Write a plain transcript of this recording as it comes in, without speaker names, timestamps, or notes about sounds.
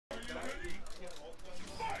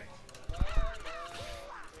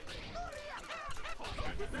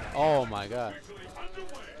Oh my god.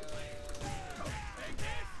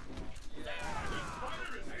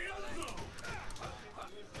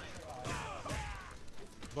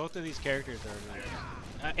 Both of these characters are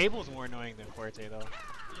annoying. Abel's more annoying than Fuerte though.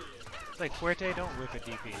 It's like Fuerte, don't whip a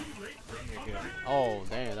DP. You're good. Oh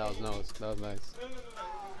damn, that was nice. That was nice.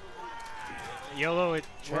 YOLO,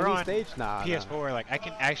 we're on stage? Nah, PS4. nah. Like I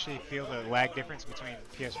can actually feel the lag difference between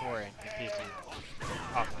PS4 and PC.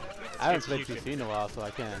 Oh, I haven't played PC in a while, so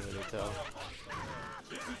I can't really tell.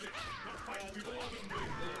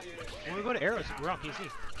 When we go to Arrows, we're on PC.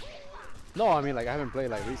 No, I mean like I haven't played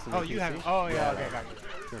like recently. Oh, you PC. haven't? Oh yeah, okay, like, got you.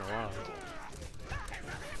 It's been a while.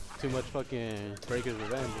 Too much fucking Breaker's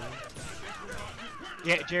Revenge, man.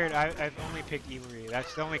 Yeah, Jared, I've only picked Iwari.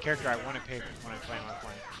 That's the only character I want to pick when I'm playing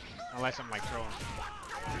offline. Unless I'm like trolling.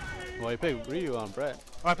 Well, you picked Ryu on Brett.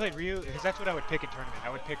 Oh, I played Ryu because that's what I would pick in tournament. I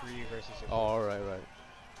would pick Ryu versus him. Oh, right.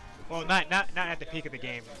 Well, not at the peak of the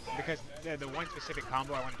game, because the one specific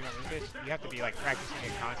combo I want to do on Lucas, you have to be like practicing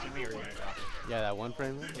it constantly, or you're gonna drop it. Yeah, that one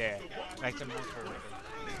frame. Yeah, like the multiple frame.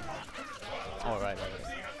 Oh, right.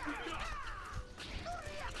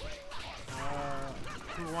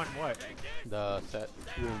 Who won what? The set,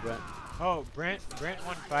 you and Brent. Oh, Brent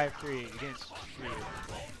won 5-3 against Ryu.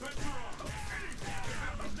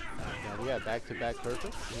 Yeah, we got back-to-back perfect.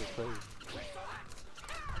 It was crazy.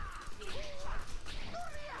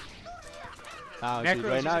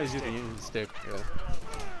 Right now he's using the stick. Yeah.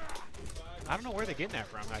 I don't know where they're getting that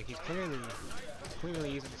from. Like he's clearly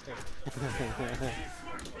using the stick.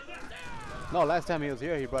 No, last time he was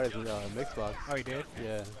here, he brought his mix box. Oh, he did?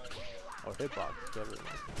 Yeah. Or hitbox, whatever.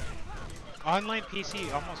 Online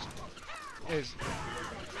PC almost is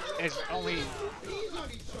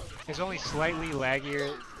only slightly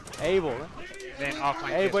laggier. Abel, right? Than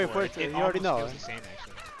offline. Abel, PS4. you already know. Feels the same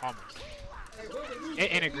actually, almost.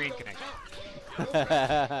 In a green connection.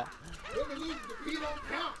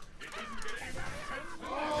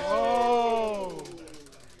 Oh!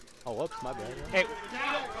 Oh, whoops, my bad. Hey,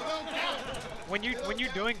 when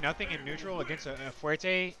you're doing nothing in neutral against a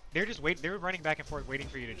Fuerte, they're running back and forth waiting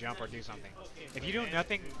for you to jump or do something. If you do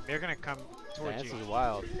nothing, they're gonna come towards you. This is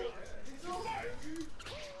wild.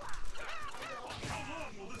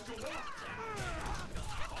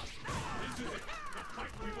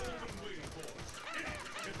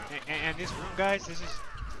 And this room, guys, this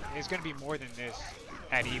is gonna be more than this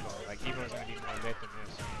at Evo. Like Evo is gonna be more lit than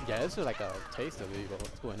this. Yeah, this is like a taste of Evo.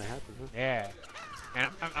 What's going to happen? Huh? Yeah, and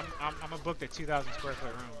I'm gonna book the 2,000 square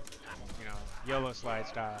foot room. You know, YOLO slide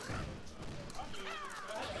style.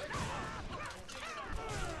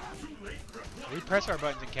 We press our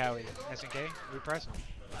buttons in Cali, SNK. We press them.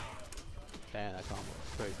 Damn, that combo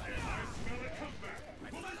is crazy.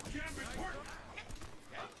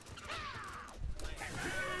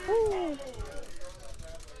 Woo!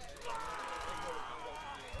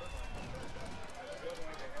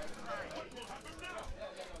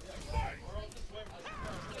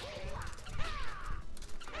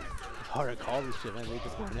 It's hard to call this shit, man. They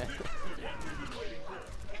just going at it.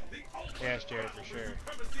 Yes, Jared, for sure.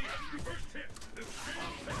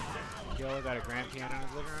 YOLO got a grand piano in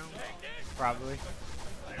his living room? Probably.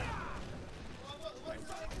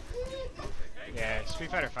 Yeah, Street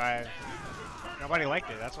Fighter 5. Nobody liked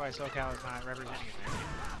it. That's why SoCal is not representing it.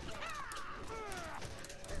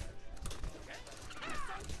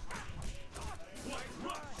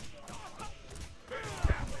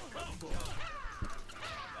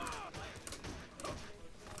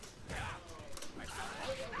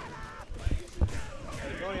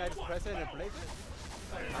 I just press it and place it?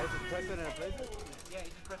 I just press it and place it? Yeah, you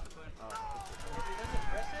just press the button. Oh. If it doesn't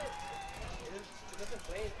press it, it doesn't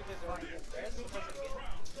play. It's because it's already been pressed. You press it again.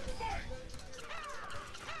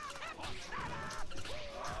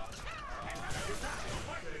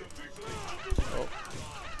 Oh.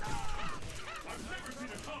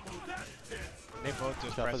 They both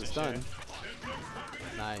just Got for press the the stun. shit.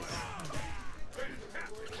 Nice.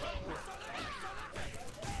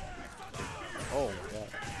 Oh my god.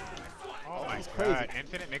 Oh my crazy. god.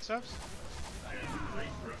 Infinite mix-ups?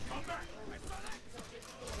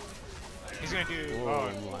 He's gonna do... Oh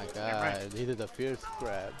my right. god. He did the fierce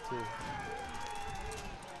grab too.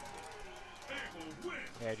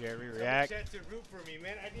 Yeah, Jerry, react.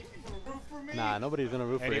 Nah, nobody's gonna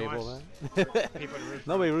root for Eddie Abel, wants man. people to root for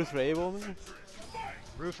Nobody roots for Abel, man.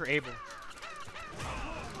 Root for Abel.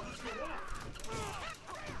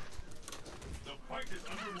 The fight is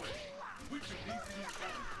underway. Which of these teams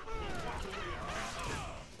walk away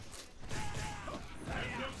and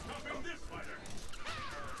no stopping this fighter.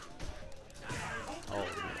 Oh.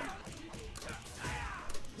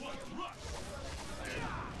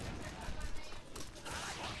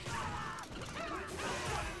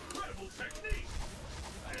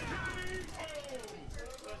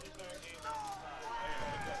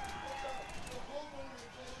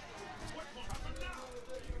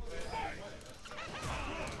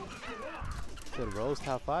 Said Rose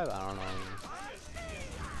top 5? I don't know.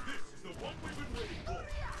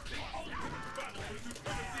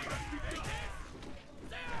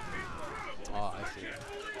 Oh, I see.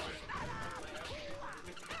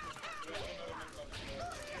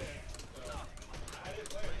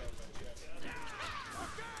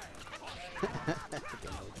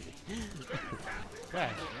 God damn.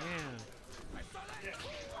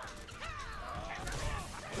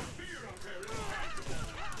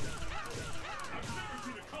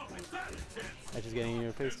 That's just getting in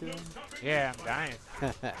your face too? Yeah, I'm dying.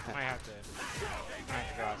 Might have to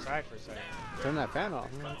go outside for a second. Turn that fan off.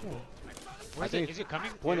 Where's it? Is it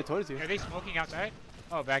coming? Pointed towards you. Are they smoking outside?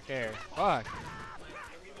 Oh, back there. Fuck.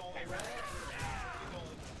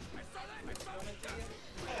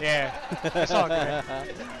 Yeah, it's all good.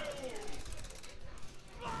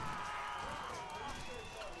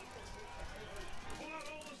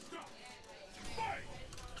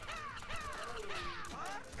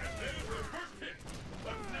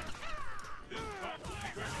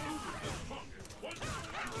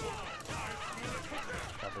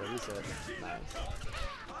 Nice.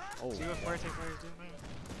 Oh, see what Forte players do, man?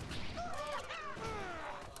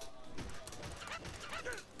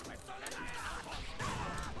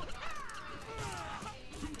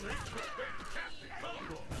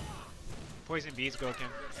 Poison bees, Goken.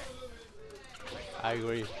 I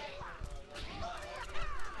agree.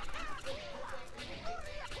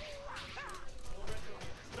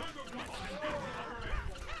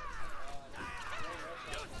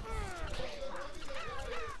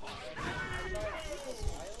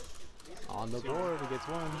 On the board, he gets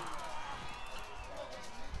one.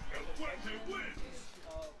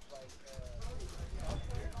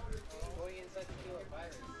 Going inside to kill a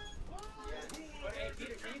virus. Yeah. But hey,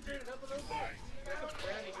 Peter, can you turn it up a little bit? I can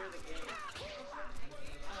barely hear the game.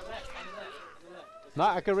 On the left, on the left, on the left. No,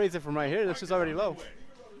 I can raise it from right here. This shit's already low.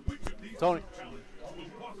 Tony.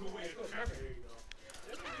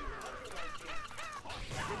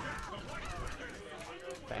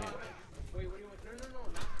 Damn. Wait, what do you want?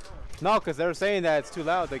 No, because they were saying that it's too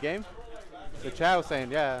loud, the game. The chat was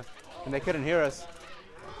saying, yeah. And they couldn't hear us.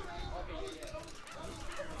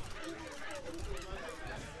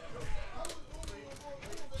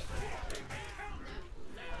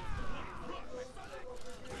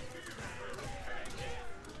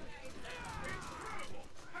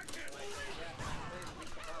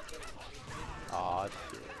 Aw,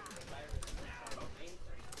 shit.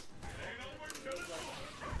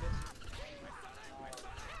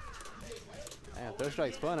 Damn, third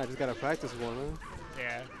strike's fun. I just gotta practice one, man.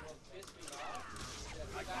 Yeah.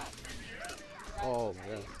 Oh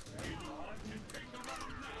my god.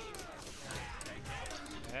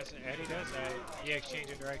 That's Eddie does that. He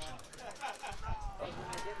exchanges direction.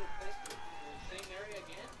 Same area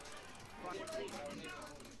again?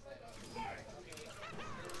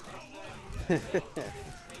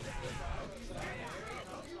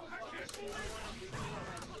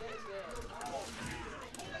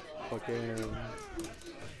 Fucking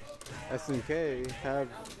SNK have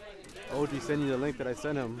OG send you the link that I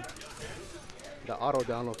sent him. The auto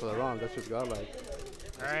download for the ROM. That's just godlike.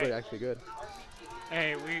 That's pretty actually good.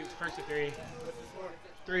 Hey, we first to three.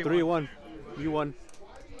 3-1. You won.